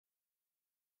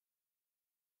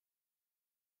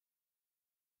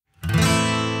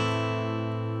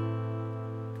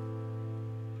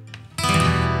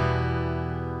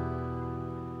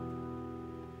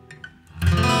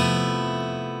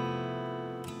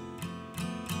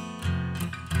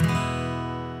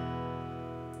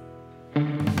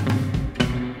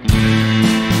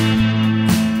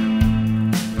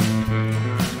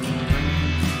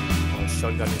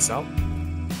He's out.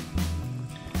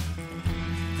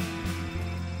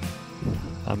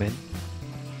 I'm in.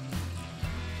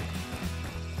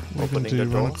 What are you going to do?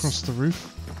 Run across the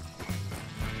roof?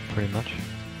 Pretty much.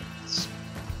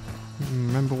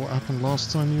 Remember what happened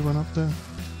last time you went up there?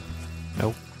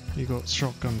 Nope. You got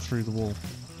shotgun through the wall.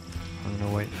 I'm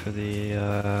gonna wait for the.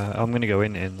 I'm gonna go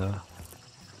in though.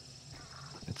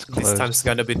 It's closed. This time's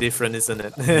gonna be different, isn't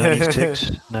it?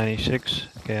 96. 96.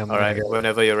 Okay, I'm Alright, gonna go.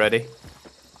 whenever you're ready.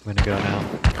 I'm gonna go now.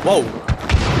 Whoa!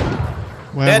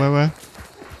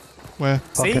 Where?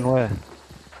 See? Fucking where?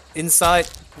 Inside,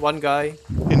 one guy.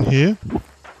 In here?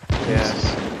 Yeah.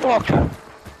 Fuck!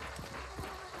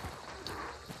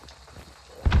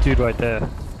 Dude right there.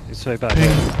 He's so bad.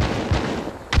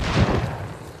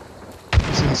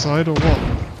 He's inside or what?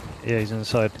 Yeah, he's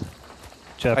inside.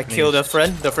 I Japanese. killed a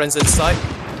friend. The friend's inside.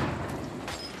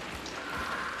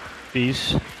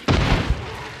 Bees.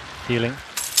 Healing.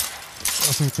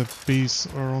 I think the bees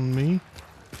are on me.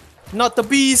 Not the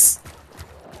bees!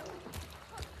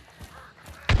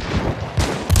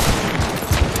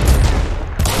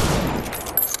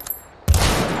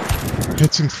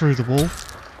 Hitting through the wall.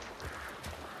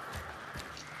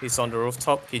 He's on the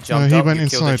rooftop. He No, jumped he up. went He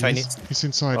killed the inside. Chinese. He's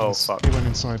inside. Oh, fuck. He went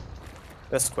inside.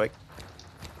 That's quick.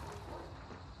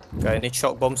 Got any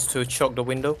shock bombs to choke the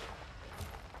window?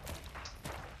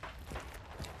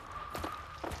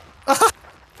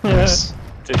 Yes.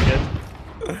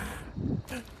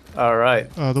 Alright.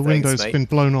 The window's been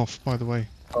blown off, by the way.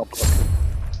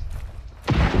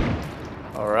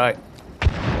 Alright.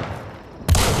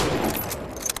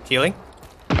 Healing?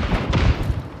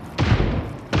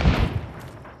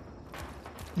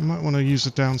 You might want to use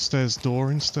a downstairs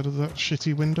door instead of that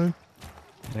shitty window.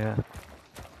 Yeah.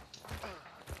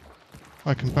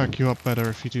 I can back you up better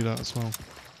if you do that as well.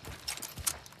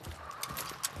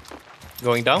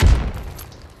 Going down?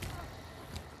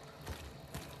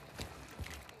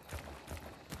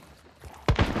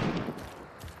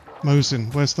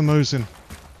 Mosin. Where's the Mosin?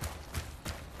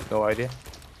 No idea.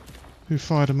 Who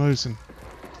fired a Mosin?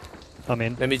 I'm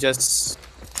in. Let me just...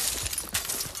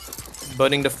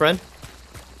 Burning the friend.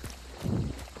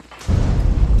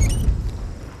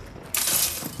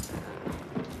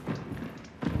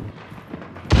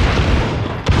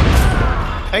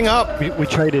 Hang up! We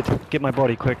traded. Get my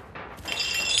body quick.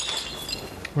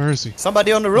 Where is he?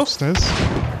 Somebody on the roof? Upstairs?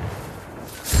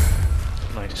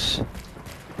 Nice.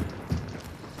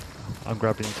 I'm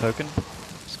grabbing the token.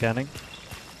 Scanning.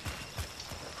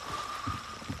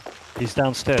 He's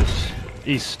downstairs.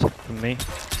 East from me.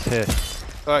 He's here.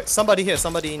 Alright, somebody here,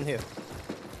 somebody in here.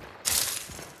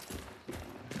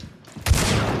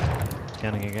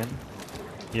 Scanning again.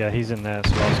 Yeah, he's in there.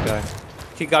 It's the last guy.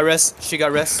 He got rest, she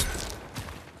got rest.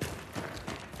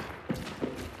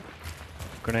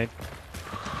 Grenade.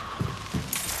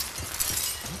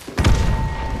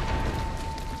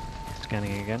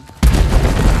 Scanning again.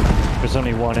 There's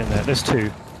only one in there. There's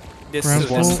two. This Ground is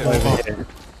floor this or is- up? Here.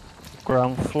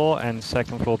 Ground floor and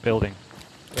second floor building.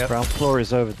 Yep. Ground floor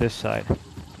is over this side.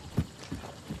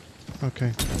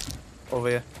 Okay. over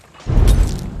here.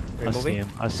 Are you I see moving? him.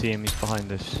 I see him. He's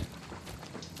behind us.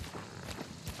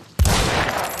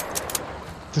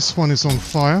 This one is on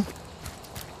fire.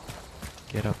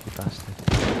 Get up, you bastard.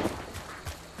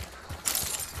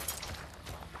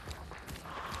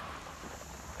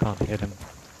 Can't hit him.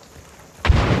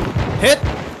 Hit!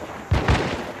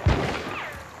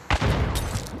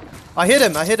 I hit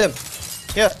him, I hit him.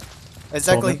 Here.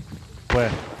 Exactly. Solomon?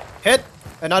 Where? Hit!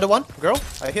 Another one. Girl.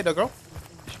 I hit a girl.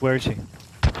 Where is he?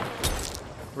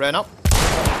 Ran up.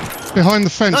 Behind the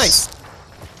fence. Nice!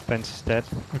 Fence is dead.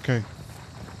 Okay.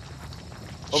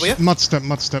 Over here. Mud step,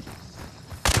 mud step.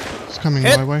 It's coming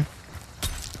Hit. my way.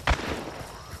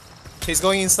 He's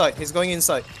going inside. He's going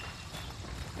inside.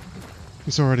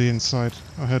 He's already inside.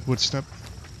 I heard wood step.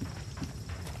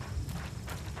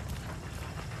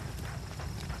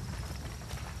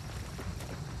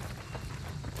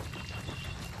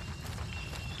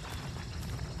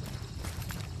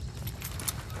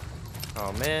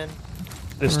 Oh man.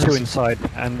 There's Where two is he? inside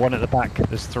and one at the back.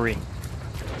 There's three.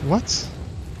 What?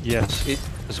 Yes. It,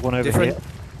 There's one over different, here.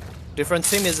 different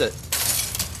team is it?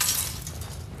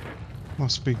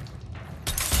 Must be.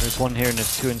 There's one here and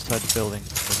there's two inside the building.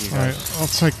 With you Alright, guys. I'll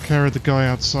take care of the guy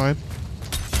outside.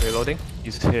 Reloading.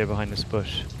 He's here behind this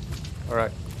bush.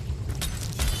 Alright.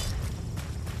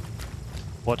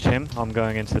 Watch him. I'm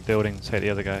going into the building to take the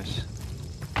other guys.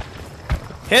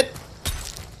 Hit!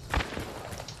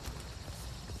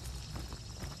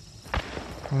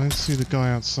 I don't see the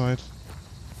guy outside.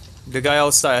 The guy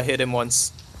outside, I hit him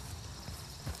once.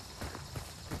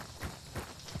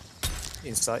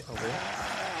 Inside, over here.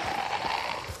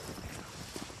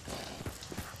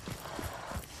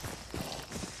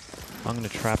 I'm gonna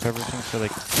trap everything so they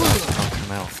can't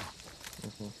come out.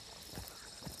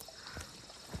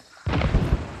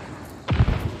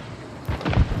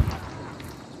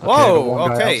 Whoa,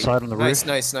 one guy okay. outside on the Nice, roof.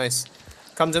 nice, nice.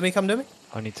 Come to me, come to me.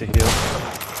 I need to heal.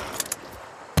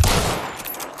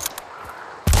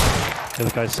 The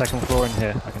other guy's second floor in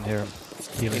here. I can hear him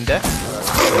healing. In there?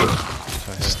 Sorry,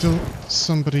 here. Still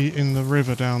somebody in the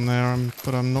river down there,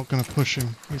 but I'm not going to push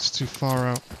him. He's too far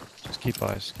out. Just keep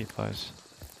eyes, keep eyes.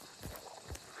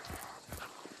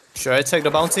 Should I take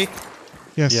the bounty?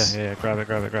 Yes. Yeah, grab it,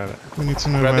 grab it, grab it. We need to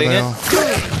know Grabbing where they it. are.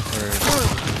 Where is it?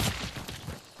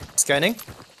 Scanning.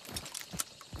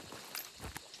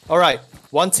 Alright,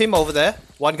 one team over there,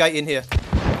 one guy in here.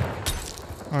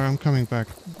 Alright, I'm coming back.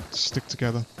 Stick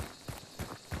together.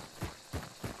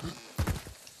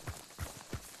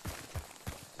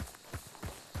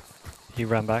 He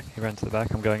ran back, he ran to the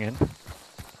back, I'm going in.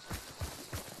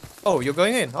 Oh, you're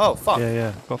going in? Oh, fuck.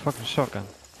 Yeah, got a fucking shotgun.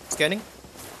 Scanning.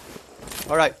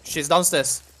 Alright, she's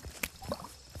downstairs.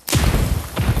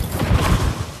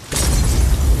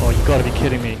 Oh, you gotta be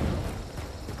kidding me.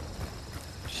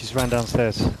 She's ran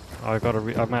downstairs. Oh,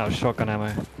 I'm out of shotgun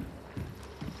ammo.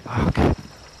 Fuck.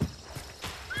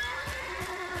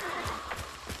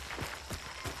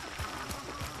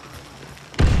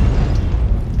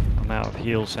 I'm out of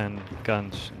heals and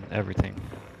guns and everything.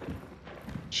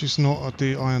 She's not at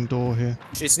the iron door here.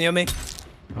 She's near me.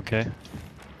 Okay.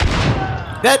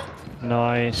 Dead!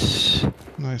 Nice.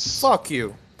 Nice. Fuck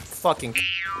you. Fucking.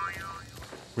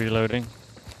 Reloading.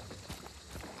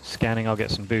 Scanning, I'll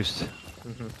get some boost.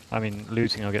 I mean,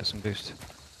 looting, I'll get some boost.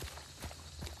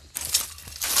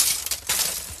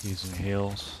 Using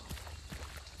heals.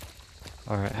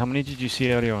 Alright, how many did you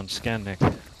see earlier on scan, Nick?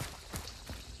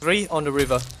 3 on the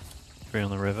river. 3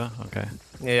 on the river? Okay.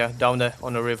 Yeah, down there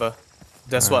on the river.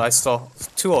 That's what I saw.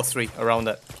 2 or 3 around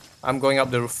that. I'm going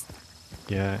up the roof.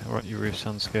 Yeah, right, your roof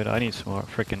sounds good. I need some more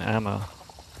freaking ammo.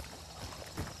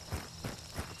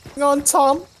 Hang on,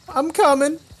 Tom. I'm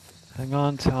coming. Hang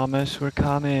on, Thomas, we're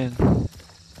coming.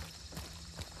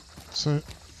 So,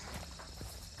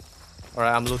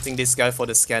 Alright, I'm looting this guy for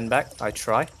the scan back. I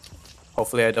try.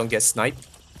 Hopefully I don't get sniped.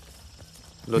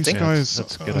 Looting. these guys,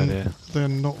 that's a good idea. they're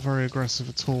not very aggressive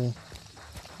at all.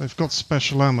 They've got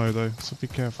special ammo though, so be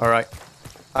careful. Alright.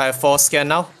 I have 4 scan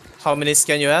now. How many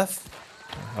scan you have?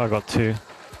 I got 2.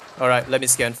 Alright, let me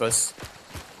scan first.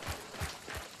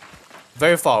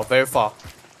 Very far, very far.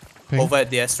 Ping. Over at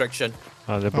the extraction.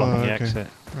 Oh, they're blocking the okay. exit.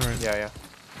 Alright. Yeah.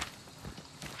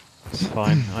 It's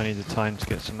fine. I need the time to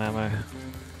get some ammo.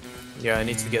 Yeah, I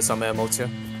need to get some ammo too.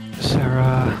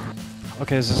 Sarah.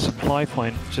 Okay, there's a supply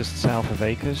point just south of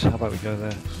Acres. How about we go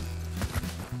there?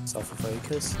 South of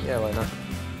Acres? Yeah, why not?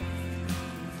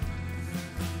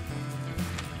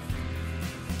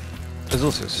 There's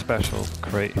also a special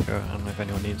crate here. I don't know if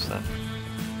anyone needs that.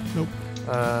 Nope.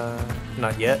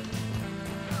 Not yet.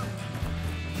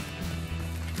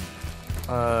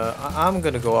 I'm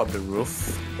gonna go up the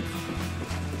roof.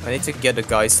 I need to get the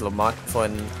guy's Lamont for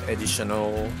an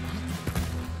additional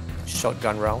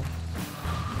shotgun round.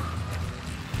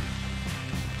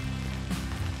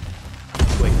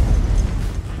 Wait,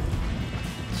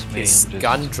 It's me. his I'm just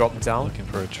gun dropped down. looking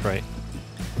for a trait.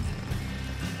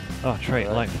 Oh, trait,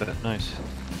 Alright. light fit. Nice.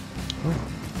 Oh,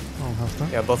 I'll have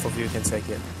that. Yeah, both of you can take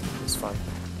it. It's fine.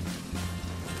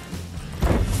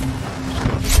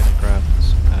 Just gonna grab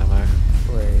some ammo.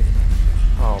 Wait.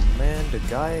 Oh man, the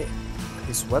guy,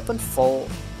 his weapon fall.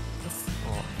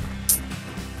 Oh.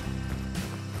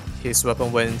 His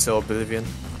weapon went into oblivion.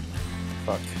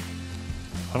 Fuck.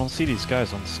 I don't see these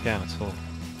guys on the scan at all.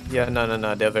 Yeah,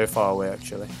 no, they're very far away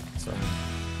actually. So.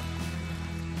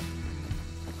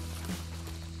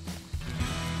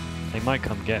 They might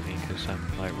come get me because I'm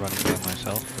like running by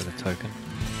myself with a token.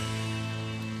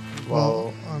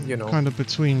 Well, I'm you know. kind of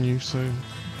between you, so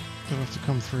they'll have to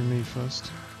come through me first.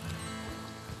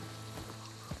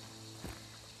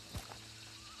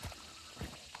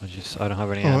 I don't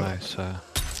have any Oh, ammo, so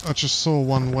I just saw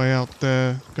one way out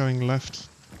there going left.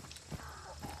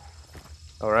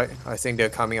 Alright, I think they're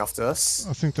coming after us.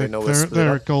 I think They know we're they're split they're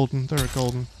up. at Golden. They're at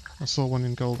Golden. I saw one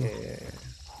in Golden. Yeah.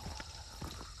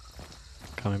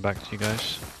 coming back to you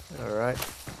guys. Alright.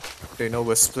 They know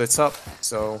we're split up,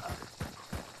 so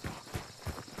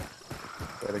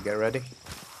better get ready.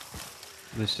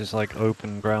 This is like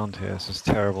open ground here. This is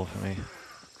terrible for me.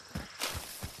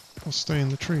 I'll stay in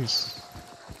the trees.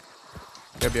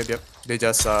 Yep. They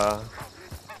just you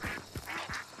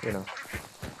know.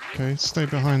 Okay, stay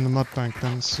behind the mud bank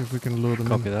then, see if we can lure them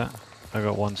Copy in. that. I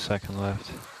got 1 second left.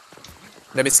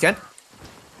 Let me scan.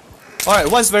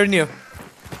 Alright, one's very near.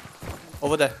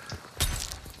 Over there.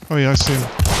 Oh yeah, I see him.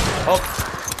 Oh.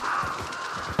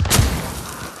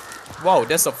 Wow,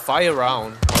 that's a fire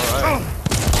round. Alright.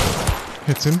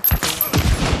 Hit him.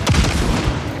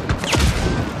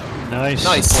 Nice.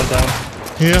 Nice. One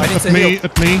down. Here, I need at to me, heal.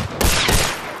 at me.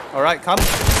 Alright, come.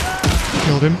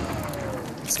 Killed him.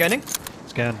 Scanning.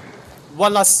 Scan.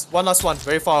 One last one.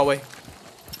 Very far away.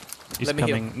 He's Let me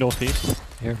heal. coming northeast.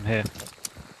 Here, here.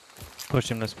 Push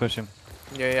him, let's push him.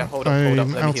 Yeah, hold up. I'm Let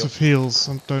me out heal. of heals.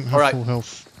 I don't have Alright. full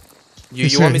health.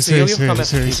 You want me to heal you? Come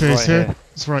He's here. here, He's he's right here. here.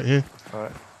 It's right here.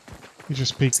 Alright. He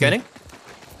just peeked me. Scanning?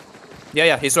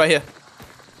 Yeah, he's right here.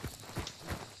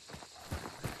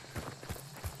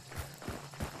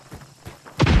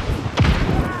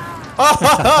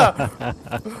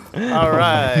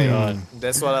 Alright. God.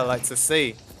 That's what I like to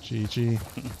see. GG.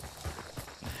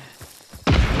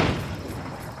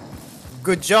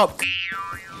 Good job.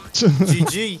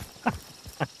 GG.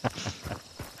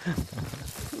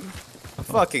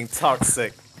 Fucking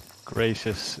toxic.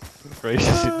 Gracious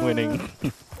in winning.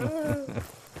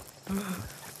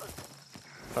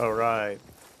 Alright.